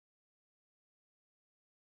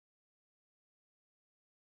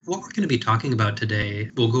What we're going to be talking about today,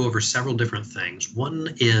 we'll go over several different things.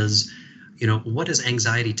 One is, what does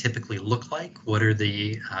anxiety typically look like? What are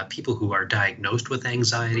the people who are diagnosed with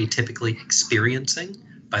anxiety typically experiencing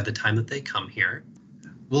by the time that they come here?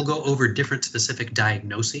 We'll go over different specific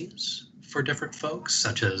diagnoses for different folks,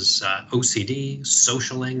 such as OCD,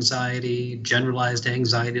 social anxiety, generalized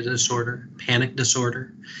anxiety disorder, panic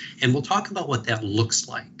disorder, and we'll talk about what that looks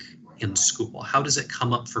like in school. How does it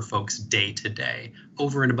come up for folks day to day,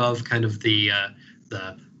 over and above kind of the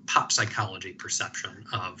pop psychology perception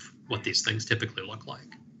of what these things typically look like?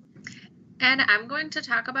 And I'm going to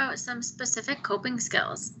talk about some specific coping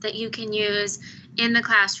skills that you can use in the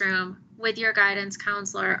classroom with your guidance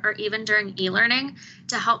counselor or even during e-learning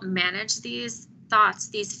to help manage these thoughts,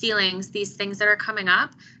 these feelings, these things that are coming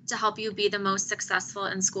up to help you be the most successful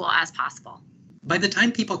in school as possible. By the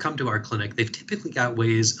time people come to our clinic, they've typically got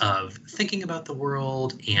ways of thinking about the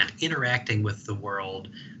world and interacting with the world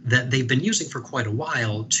that they've been using for quite a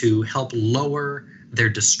while to help lower their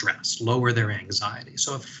distress, lower their anxiety.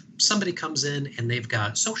 So if somebody comes in and they've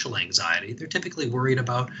got social anxiety, they're typically worried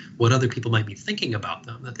about what other people might be thinking about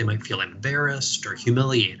them, that they might feel embarrassed or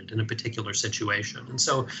humiliated in a particular situation. And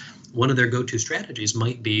so one of their go-to strategies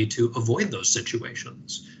might be to avoid those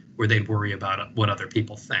situations where they'd worry about what other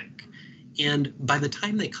people think. And by the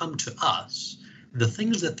time they come to us, the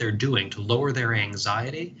things that they're doing to lower their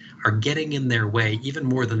anxiety are getting in their way even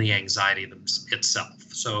more than the anxiety itself.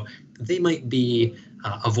 So they might be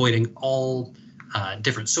avoiding all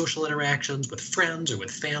different social interactions with friends or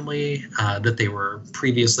with family that they were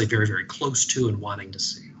previously very, very close to and wanting to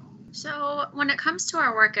see. So when it comes to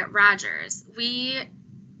our work at Rogers, we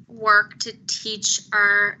work to teach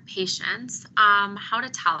our patients how to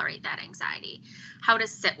tolerate that anxiety, how to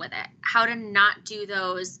sit with it, how to not do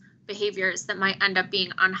those behaviors that might end up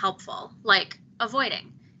being unhelpful, like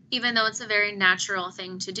avoiding, even though it's a very natural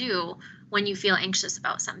thing to do when you feel anxious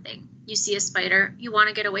about something. You see a spider, you want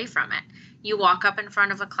to get away from it. You walk up in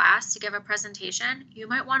front of a class to give a presentation, you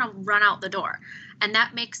might want to run out the door, and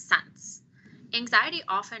that makes sense. Anxiety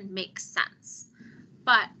often makes sense,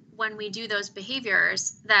 but when we do those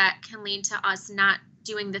behaviors that can lead to us not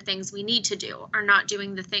doing the things we need to do or not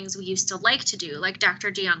doing the things we used to like to do, like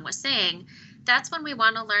Dr. DeJong was saying, that's when we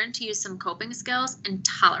want to learn to use some coping skills and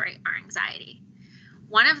tolerate our anxiety.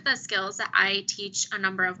 One of the skills that I teach a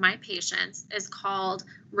number of my patients is called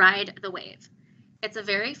Ride the Wave. It's a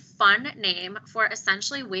very fun name for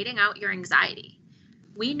essentially waiting out your anxiety.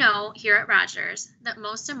 We know here at Rogers that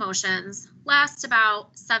most emotions last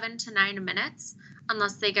about 7 to 9 minutes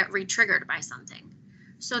unless they get re-triggered by something.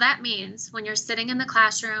 So that means when you're sitting in the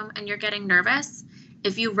classroom and you're getting nervous,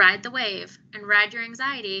 if you ride the wave and ride your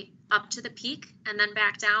anxiety up to the peak and then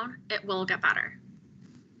back down, it will get better.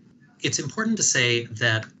 It's important to say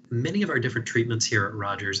that many of our different treatments here at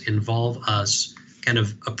Rogers involve us kind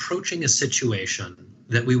of approaching a situation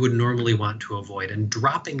that we would normally want to avoid and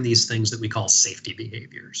dropping these things that we call safety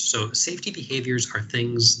behaviors. So safety behaviors are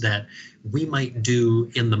things that we might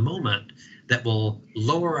do in the moment that will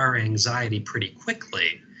lower our anxiety pretty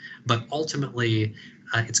quickly, but ultimately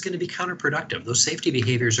it's going to be counterproductive. Those safety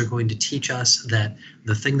behaviors are going to teach us that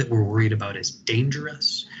the thing that we're worried about is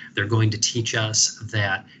dangerous. They're going to teach us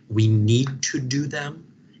that we need to do them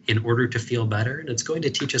in order to feel better, and it's going to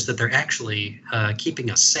teach us that they're actually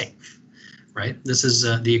keeping us safe, right? This is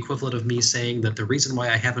the equivalent of me saying that the reason why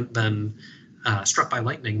I haven't been struck by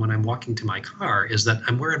lightning when I'm walking to my car is that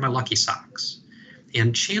I'm wearing my lucky socks.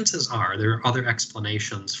 And chances are there are other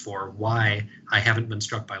explanations for why I haven't been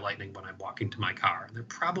struck by lightning when I'm walking to my car. They're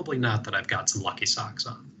probably not that I've got some lucky socks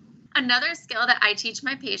on. Another skill that I teach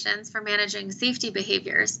my patients for managing safety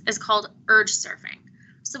behaviors is called urge surfing.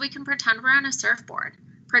 So we can pretend we're on a surfboard,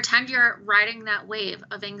 pretend you're riding that wave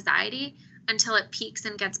of anxiety until it peaks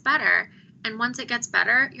and gets better. And once it gets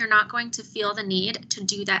better, you're not going to feel the need to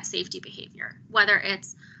do that safety behavior, whether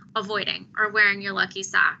it's avoiding or wearing your lucky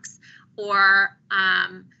socks, or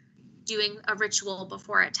doing a ritual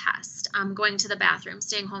before a test, going to the bathroom,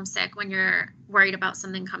 staying home sick when you're worried about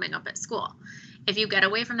something coming up at school. If you get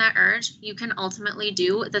away from that urge, you can ultimately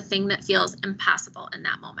do the thing that feels impossible in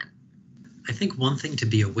that moment. I think one thing to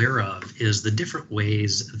be aware of is the different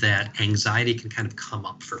ways that anxiety can kind of come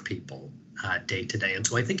up for people day to day. And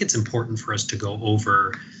so I think it's important for us to go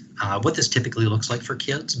over what this typically looks like for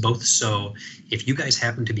kids, both so if you guys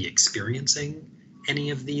happen to be experiencing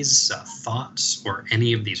any of these thoughts or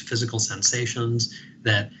any of these physical sensations,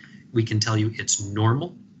 that we can tell you it's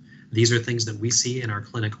normal. These are things that we see in our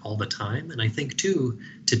clinic all the time. And I think, too,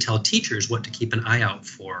 to tell teachers what to keep an eye out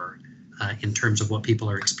for in terms of what people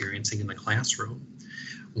are experiencing in the classroom.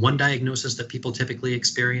 One diagnosis that people typically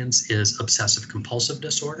experience is obsessive compulsive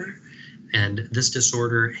disorder. And this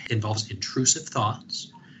disorder involves intrusive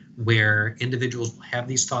thoughts, where individuals will have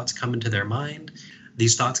these thoughts come into their mind.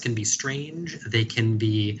 These thoughts can be strange, they can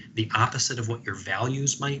be the opposite of what your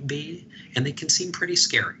values might be, and they can seem pretty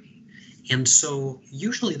scary. And so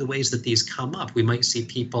usually the ways that these come up, we might see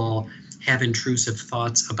people have intrusive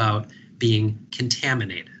thoughts about being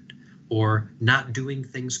contaminated or not doing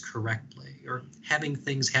things correctly or having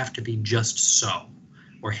things have to be just so,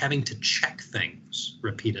 or having to check things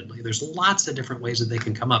repeatedly. There's lots of different ways that they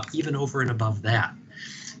can come up, even over and above that.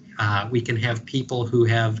 We can have people who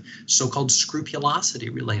have so-called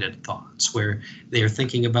scrupulosity-related thoughts, where they are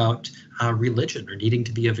thinking about religion or needing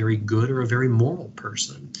to be a very good or a very moral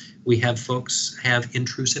person. We have folks have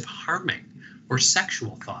intrusive harming or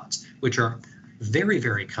sexual thoughts, which are very,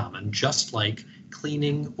 very common, just like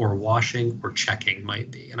cleaning or washing or checking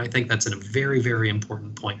might be. And I think that's a very, very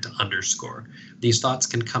important point to underscore. These thoughts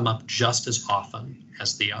can come up just as often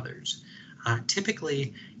as the others.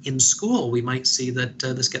 Typically in school, we might see that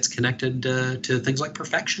this gets connected to things like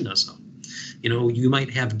perfectionism. You know, you might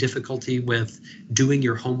have difficulty with doing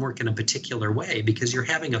your homework in a particular way because you're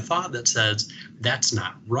having a thought that says that's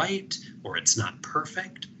not right or it's not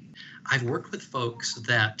perfect. I've worked with folks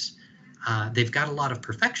that they've got a lot of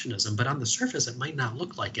perfectionism, but on the surface it might not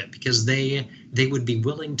look like it, because they would be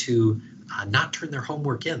willing to not turn their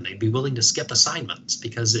homework in. They'd be willing to skip assignments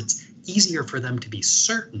because it's easier for them to be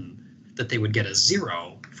certain that they would get a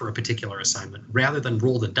 0 for a particular assignment rather than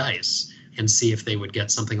roll the dice and see if they would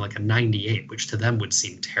get something like a 98, which to them would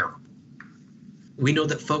seem terrible. We know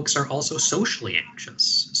that folks are also socially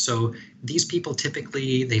anxious. So these people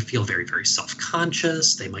typically, they feel very, very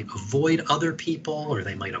self-conscious. They might avoid other people, or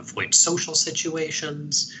they might avoid social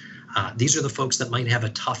situations. These are the folks that might have a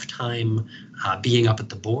tough time being up at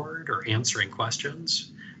the board or answering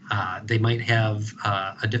questions. They might have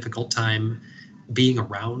a difficult time being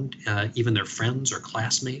around even their friends or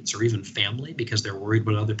classmates or even family because they're worried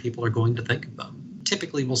what other people are going to think of them.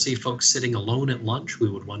 Typically, we'll see folks sitting alone at lunch. We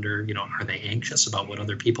would wonder, you know, are they anxious about what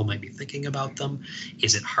other people might be thinking about them?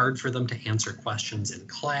 Is it hard for them to answer questions in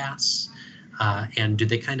class? And do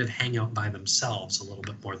they kind of hang out by themselves a little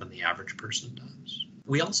bit more than the average person does?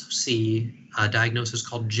 We also see a diagnosis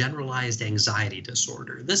called generalized anxiety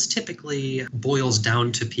disorder. This typically boils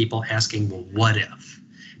down to people asking, well, what if?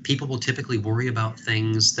 People will typically worry about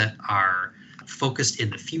things that are focused in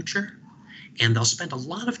the future, and they'll spend a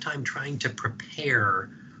lot of time trying to prepare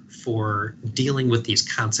for dealing with these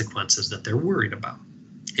consequences that they're worried about.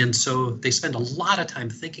 And so they spend a lot of time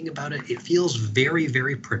thinking about it. It feels very,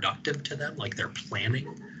 very productive to them, like they're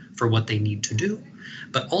planning for what they need to do.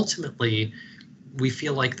 But ultimately, we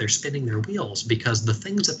feel like they're spinning their wheels because the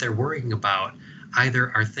things that they're worrying about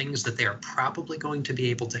either are things that they are probably going to be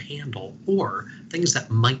able to handle or things that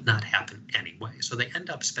might not happen anyway. So they end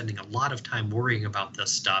up spending a lot of time worrying about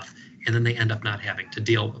this stuff, and then they end up not having to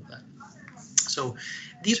deal with it. So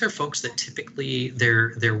these are folks that typically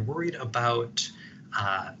they're worried about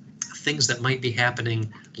things that might be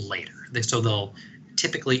happening later. So they'll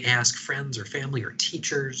typically ask friends or family or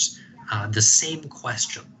teachers the same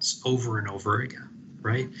questions over and over again,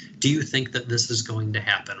 right? Do you think that this is going to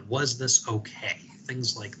happen? Was this okay?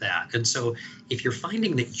 Things like that. And so if you're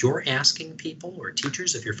finding that you're asking people or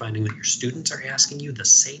teachers, if you're finding that your students are asking you the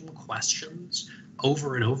same questions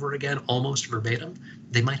over and over again, almost verbatim,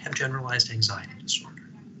 they might have generalized anxiety disorder.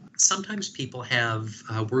 Sometimes people have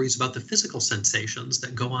worries about the physical sensations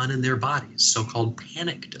that go on in their bodies, so-called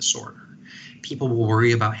panic disorder. People will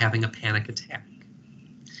worry about having a panic attack.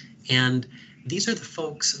 And these are the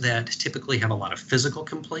folks that typically have a lot of physical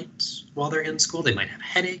complaints while they're in school. They might have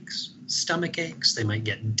headaches, stomach aches, they might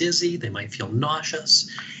get dizzy, they might feel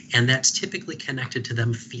nauseous, and that's typically connected to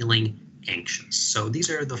them feeling anxious. So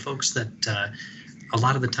these are the folks that a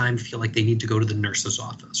lot of the time feel like they need to go to the nurse's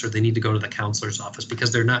office or they need to go to the counselor's office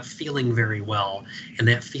because they're not feeling very well, and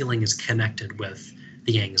that feeling is connected with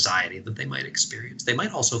the anxiety that they might experience. They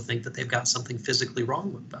might also think that they've got something physically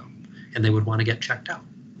wrong with them and they would want to get checked out.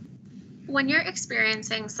 When you're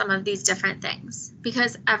experiencing some of these different things,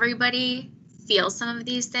 because everybody feels some of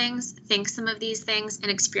these things, thinks some of these things, and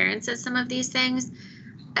experiences some of these things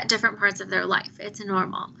at different parts of their life, it's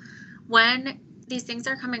normal. When these things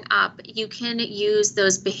are coming up, you can use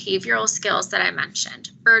those behavioral skills that I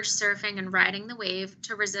mentioned, urge surfing and riding the wave,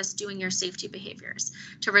 to resist doing your safety behaviors,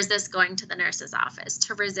 to resist going to the nurse's office,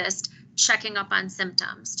 to resist checking up on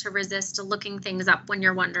symptoms, to resist looking things up when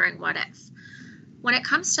you're wondering what if. When it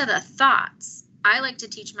comes to the thoughts, I like to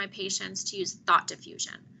teach my patients to use thought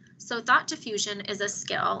diffusion. So thought diffusion is a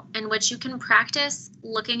skill in which you can practice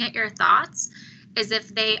looking at your thoughts as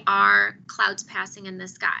if they are clouds passing in the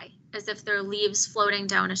sky, as if they're leaves floating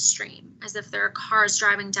down a stream, as if there are cars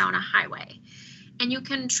driving down a highway. And you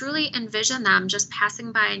can truly envision them just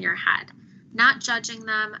passing by in your head, not judging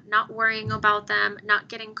them, not worrying about them, not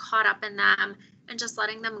getting caught up in them, and just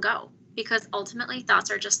letting them go. Because ultimately,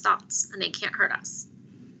 thoughts are just thoughts and they can't hurt us.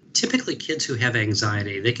 Typically, kids who have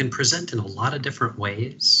anxiety, they can present in a lot of different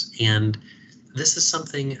ways. And this is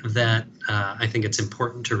something that I think it's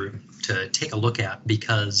important to take a look at,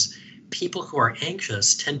 because people who are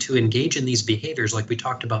anxious tend to engage in these behaviors, like we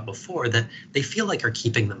talked about before, that they feel like are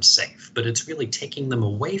keeping them safe, but it's really taking them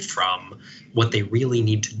away from what they really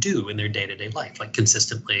need to do in their day-to-day life, like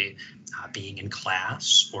consistently being in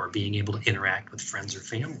class or being able to interact with friends or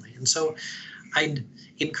family. And so I'd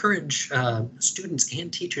encourage students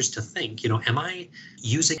and teachers to think, am I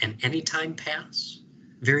using an anytime pass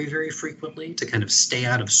very, very frequently to kind of stay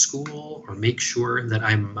out of school or make sure that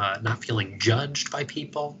I'm not feeling judged by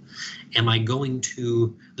people? Am I going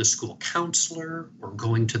to the school counselor or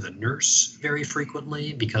going to the nurse very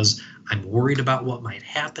frequently because I'm worried about what might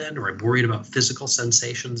happen, or I'm worried about physical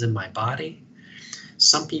sensations in my body?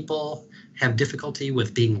 Some people have difficulty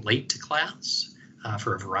with being late to class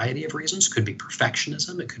for a variety of reasons. Could be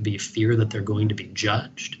perfectionism. It could be fear that they're going to be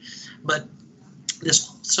judged. But this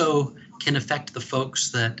also can affect the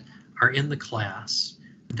folks that are in the class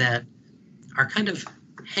that are kind of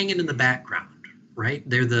hanging in the background, right?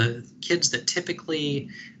 They're the kids that typically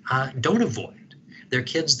don't avoid. They're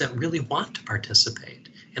kids that really want to participate,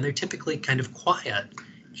 and they're typically kind of quiet,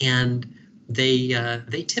 and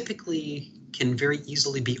they typically can very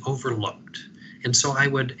easily be overlooked. And so I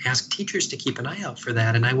would ask teachers to keep an eye out for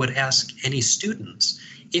that, and I would ask any students,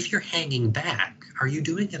 if you're hanging back, are you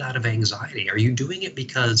doing it out of anxiety? Are you doing it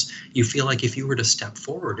because you feel like if you were to step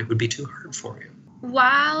forward, it would be too hard for you?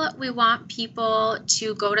 While we want people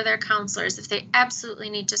to go to their counselors if they absolutely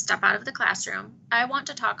need to step out of the classroom, I want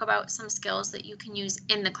to talk about some skills that you can use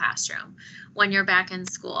in the classroom when you're back in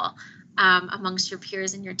school, amongst your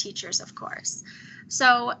peers and your teachers, of course.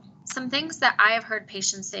 So some things that I have heard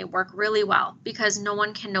patients say work really well, because no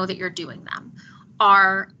one can know that you're doing them,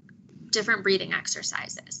 are different breathing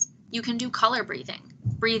exercises. You can do color breathing.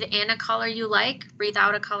 Breathe in a color you like, breathe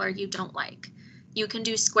out a color you don't like. You can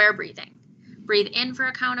do square breathing. Breathe in for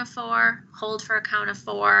a count of 4, hold for a count of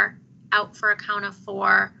 4, out for a count of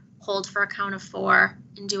 4, hold for a count of 4,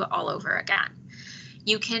 and do it all over again.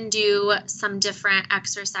 You can do some different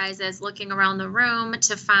exercises looking around the room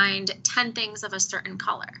to find 10 things of a certain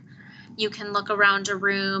color. You can look around a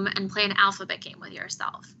room and play an alphabet game with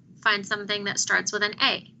yourself. Find something that starts with an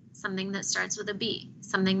A, something that starts with a B,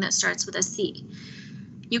 something that starts with a C.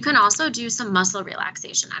 You can also do some muscle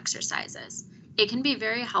relaxation exercises. It can be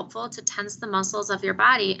very helpful to tense the muscles of your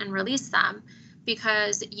body and release them,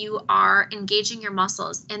 because you are engaging your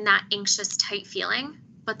muscles in that anxious, tight feeling,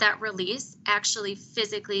 but that release actually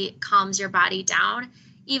physically calms your body down,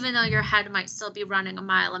 even though your head might still be running a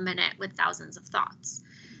mile a minute with thousands of thoughts.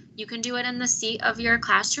 You can do it in the seat of your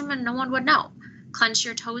classroom and no one would know. Clench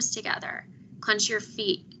your toes together, clench your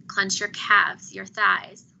feet, clench your calves, your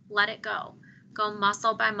thighs, let it go. Go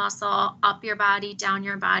muscle by muscle, up your body, down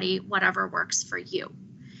your body, whatever works for you.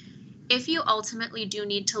 If you ultimately do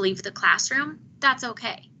need to leave the classroom, that's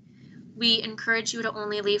okay. We encourage you to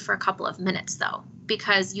only leave for a couple of minutes though,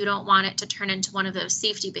 because you don't want it to turn into one of those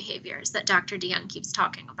safety behaviors that Dr. DeJong keeps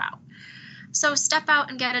talking about. So step out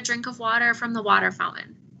and get a drink of water from the water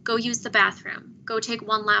fountain. Go use the bathroom. Go take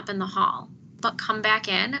one lap in the hall, but come back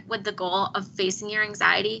in with the goal of facing your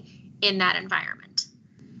anxiety in that environment.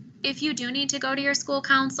 If you do need to go to your school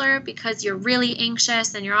counselor because you're really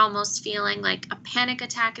anxious and you're almost feeling like a panic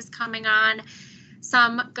attack is coming on,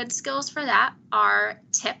 some good skills for that are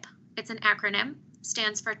TIP. It's an acronym,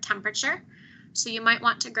 stands for temperature. So you might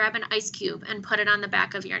want to grab an ice cube and put it on the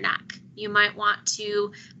back of your neck. You might want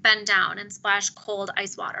to bend down and splash cold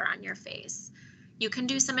ice water on your face. You can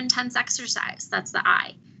do some intense exercise, that's the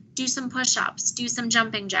I. Do some push-ups, do some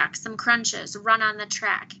jumping jacks, some crunches, run on the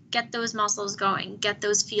track, get those muscles going, get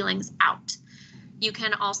those feelings out. You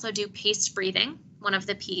can also do paced breathing, one of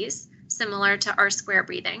the P's, similar to our square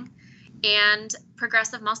breathing, and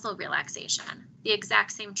progressive muscle relaxation, the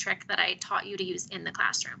exact same trick that I taught you to use in the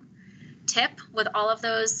classroom. TIP, with all of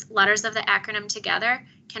those letters of the acronym together,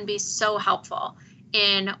 can be so helpful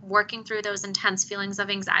in working through those intense feelings of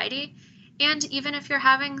anxiety. And even if you're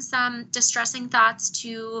having some distressing thoughts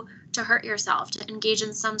to hurt yourself, to engage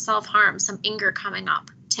in some self-harm, some anger coming up,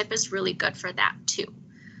 TIP is really good for that too.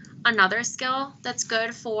 Another skill that's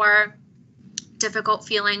good for difficult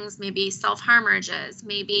feelings, maybe self-harm urges,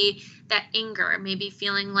 maybe that anger, maybe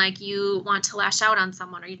feeling like you want to lash out on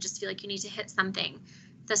someone, or you just feel like you need to hit something.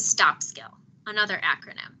 The STOP skill, another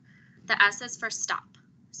acronym. The S is for stop.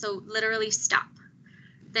 So literally stop.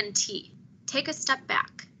 Then T, take a step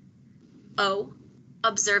back. O,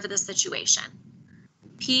 observe the situation.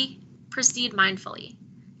 P, proceed mindfully.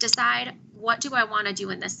 Decide, what do I want to do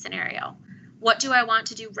in this scenario? What do I want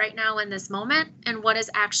to do right now in this moment? And what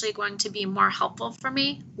is actually going to be more helpful for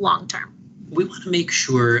me long term? We want to make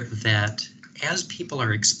sure that as people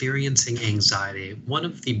are experiencing anxiety, one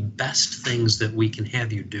of the best things that we can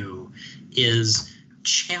have you do is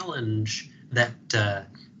challenge that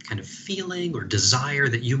kind of feeling or desire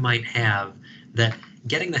that you might have that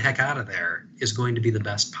getting the heck out of there is going to be the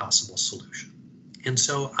best possible solution. And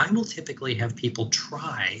so I will typically have people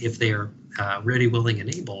try, if they are ready, willing,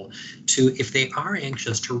 and able, to, if they are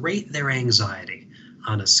anxious, to rate their anxiety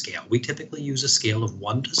on a scale. We typically use a scale of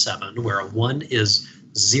 1 to 7, where a 1 is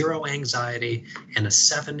zero anxiety and a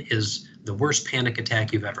 7 is the worst panic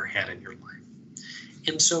attack you've ever had in your life.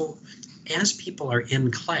 And so as people are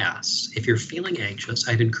in class, if you're feeling anxious,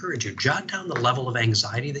 I'd encourage you, jot down the level of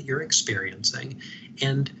anxiety that you're experiencing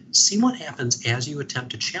and see what happens as you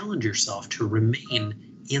attempt to challenge yourself to remain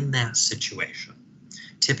in that situation.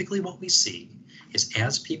 Typically what we see is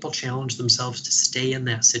as people challenge themselves to stay in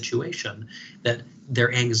that situation, that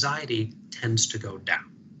their anxiety tends to go down.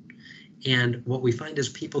 And what we find is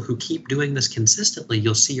people who keep doing this consistently,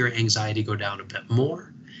 you'll see your anxiety go down a bit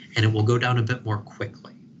more, and it will go down a bit more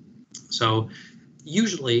quickly. So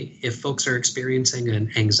usually if folks are experiencing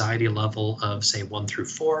an anxiety level of, say, 1 through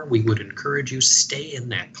 4, we would encourage you, stay in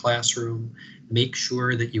that classroom, make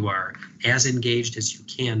sure that you are as engaged as you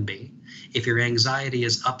can be. If your anxiety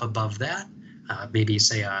is up above that, maybe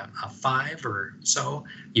say a 5 or so,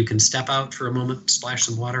 you can step out for a moment, splash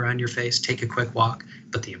some water on your face, take a quick walk,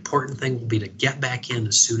 but the important thing will be to get back in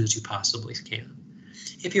as soon as you possibly can.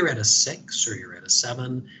 If you're at a 6 or you're at a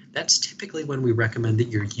 7, that's typically when we recommend that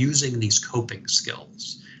you're using these coping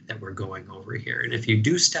skills that we're going over here. And if you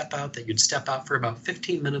do step out, that you'd step out for about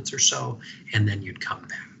 15 minutes or so, and then you'd come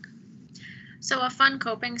back. So a fun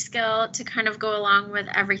coping skill to kind of go along with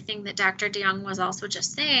everything that Dr. DeJong was also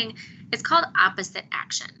just saying, it's called opposite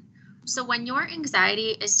action. So when your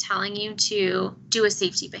anxiety is telling you to do a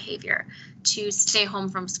safety behavior, to stay home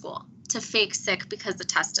from school, to fake sick because the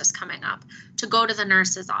test is coming up, to go to the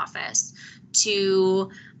nurse's office,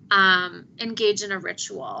 to engage in a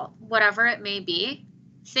ritual, whatever it may be,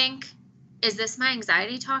 think, is this my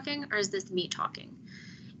anxiety talking or is this me talking?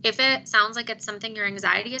 If it sounds like it's something your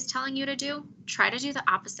anxiety is telling you to do, try to do the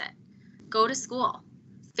opposite. Go to school,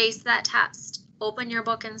 face that test, open your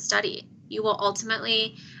book and study. You will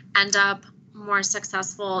ultimately end up more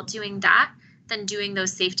successful doing that than doing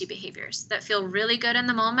those safety behaviors that feel really good in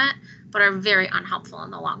the moment, but are very unhelpful in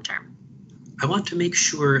the long term. I want to make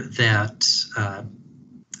sure that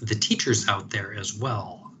the teachers out there as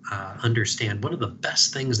well understand one of the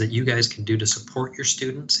best things that you guys can do to support your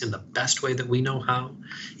students in the best way that we know how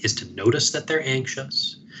is to notice that they're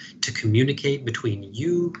anxious, to communicate between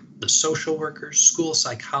you, the social workers, school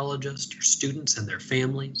psychologists, your students and their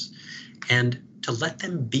families, and to let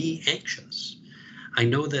them be anxious. I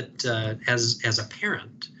know that as a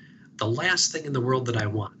parent, the last thing in the world that I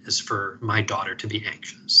want is for my daughter to be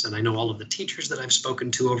anxious. And I know all of the teachers that I've spoken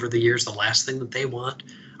to over the years, the last thing that they want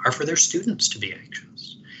are for their students to be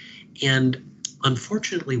anxious. And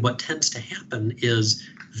unfortunately, what tends to happen is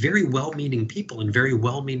very well-meaning people in very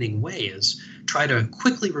well-meaning ways try to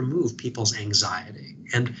quickly remove people's anxiety.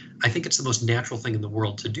 And I think it's the most natural thing in the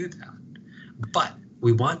world to do that. But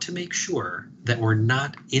we want to make sure that we're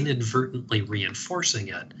not inadvertently reinforcing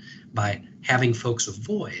it by having folks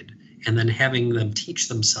avoid and then having them teach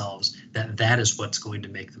themselves that that is what's going to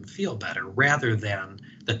make them feel better, rather than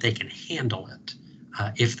that they can handle it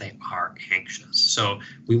if they are anxious. So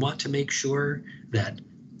we want to make sure that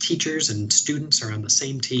teachers and students are on the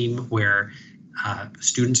same team, where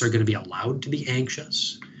students are going to be allowed to be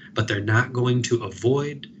anxious, but they're not going to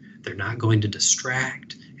avoid, they're not going to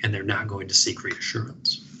distract, and they're not going to seek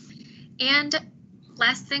reassurance. And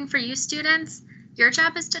last thing for you students, your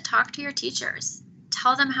job is to talk to your teachers.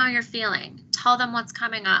 Tell them how you're feeling. Tell them what's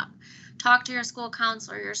coming up. Talk to your school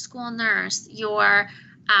counselor, your school nurse, your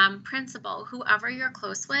principal, whoever you're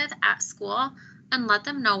close with at school, and let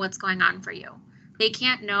them know what's going on for you. They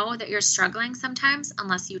can't know that you're struggling sometimes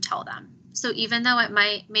unless you tell them. So even though it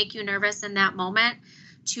might make you nervous in that moment,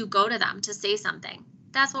 to go to them, to say something.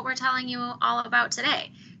 That's what we're telling you all about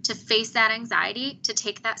today, to face that anxiety, to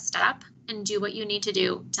take that step and do what you need to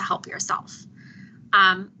do to help yourself.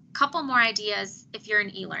 Couple more ideas if you're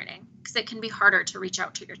in e-learning. because it can be harder to reach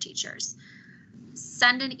out to your teachers.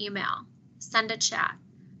 Send an email, send a chat,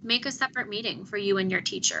 make a separate meeting for you and your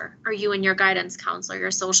teacher, or you and your guidance counselor,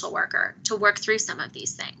 your social worker, to work through some of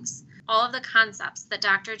these things. All of the concepts that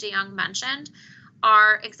Dr. DeJong mentioned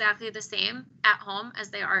are exactly the same at home as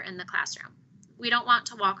they are in the classroom. We don't want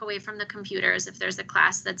to walk away from the computers if there's a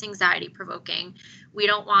class that's anxiety provoking. We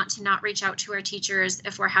don't want to not reach out to our teachers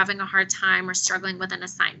if we're having a hard time or struggling with an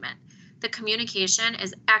assignment. The communication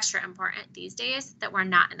is extra important these days that we're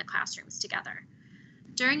not in the classrooms together.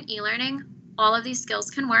 During e-learning, all of these skills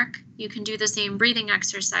can work. You can do the same breathing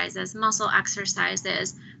exercises, muscle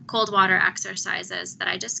exercises, cold water exercises that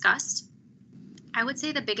I discussed. I would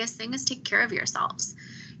say the biggest thing is take care of yourselves.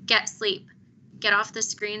 Get sleep. Get off the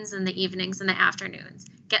screens in the evenings and the afternoons.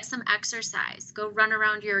 Get some exercise. Go run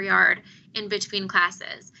around your yard in between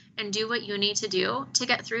classes and do what you need to do to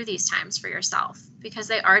get through these times for yourself, because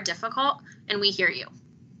they are difficult and we hear you.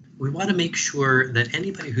 We want to make sure that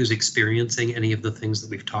anybody who's experiencing any of the things that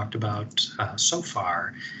we've talked about so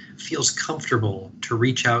far feels comfortable to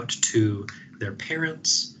reach out to their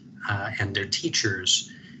parents and their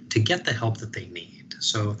teachers to get the help that they need.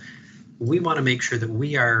 So we want to make sure that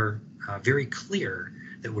we are very clear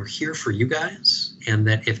that we're here for you guys, and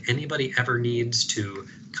that if anybody ever needs to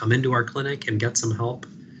come into our clinic and get some help,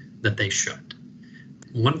 that they should.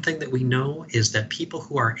 One thing that we know is that people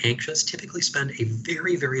who are anxious typically spend a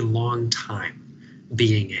very, very long time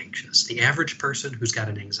being anxious. The average person who's got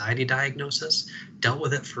an anxiety diagnosis dealt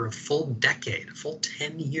with it for a full decade, a full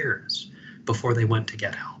 10 years before they went to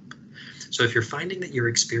get help. So if you're finding that you're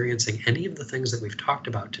experiencing any of the things that we've talked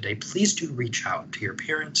about today, please do reach out to your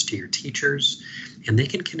parents, to your teachers, and they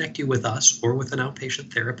can connect you with us or with an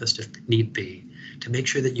outpatient therapist if need be to make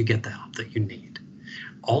sure that you get the help that you need.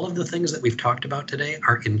 All of the things that we've talked about today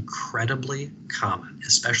are incredibly common,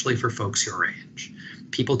 especially for folks your age.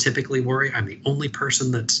 People typically worry, I'm the only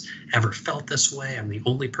person that's ever felt this way, I'm the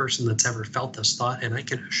only person that's ever felt this thought, and I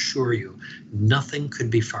can assure you, nothing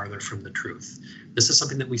could be farther from the truth. This is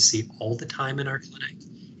something that we see all the time in our clinic,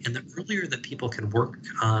 and the earlier that people can work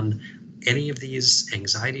on any of these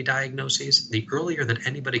anxiety diagnoses, the earlier that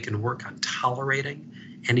anybody can work on tolerating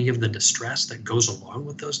any of the distress that goes along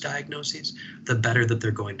with those diagnoses, the better that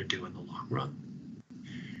they're going to do in the long run.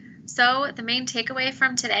 So the main takeaway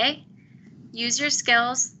from today, use your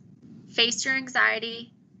skills, face your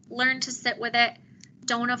anxiety, learn to sit with it,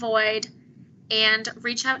 don't avoid, and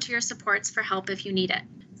reach out to your supports for help if you need it.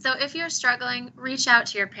 So if you're struggling, reach out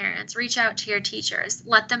to your parents, reach out to your teachers,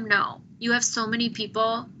 let them know. You have so many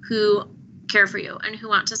people who care for you and who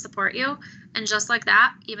want to support you. And just like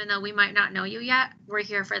that, even though we might not know you yet, we're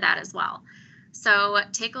here for that as well. So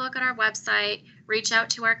take a look at our website, reach out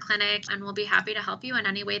to our clinic, and we'll be happy to help you in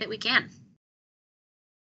any way that we can.